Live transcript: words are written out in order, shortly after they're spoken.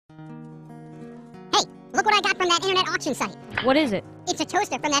Look what I got from that internet auction site. What is it? It's a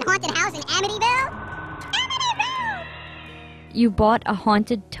toaster from that haunted house in Amytiville. Amytiville! You bought a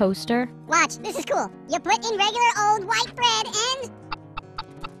haunted toaster? Watch, this is cool. You put in regular old white bread and...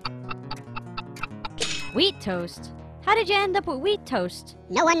 Wheat toast? How did you end up with wheat toast?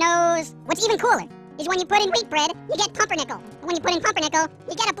 No one knows. What's even cooler is when you put in wheat bread, you get pumpernickel. And when you put in pumpernickel,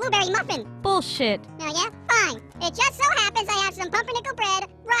 you get a blueberry muffin. Bullshit. Oh yeah? Fine. It just so happens I have some pumpernickel bread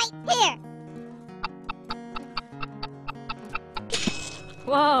right here.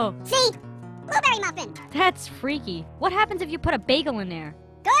 Whoa. See? Blueberry muffin. That's freaky. What happens if you put a bagel in there?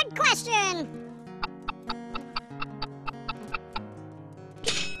 Good question.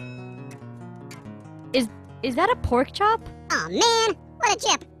 Is that a pork chop? Aw, man. What a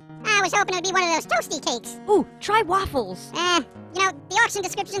chip. I was hoping it would be one of those toasty cakes. Ooh, try waffles. The auction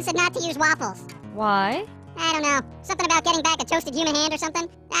description said not to use waffles. Why? I don't know. Something about getting back a toasted human hand or something.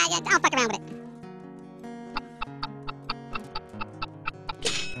 I'll fuck around with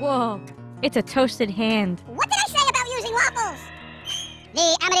it. Whoa. It's a toasted hand. What did I say about using waffles?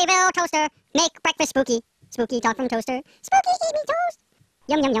 The Amytiville toaster. Make breakfast spooky. Spooky talk from toaster. Spooky eat me toast.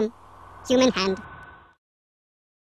 Yum, yum, yum. Human hand.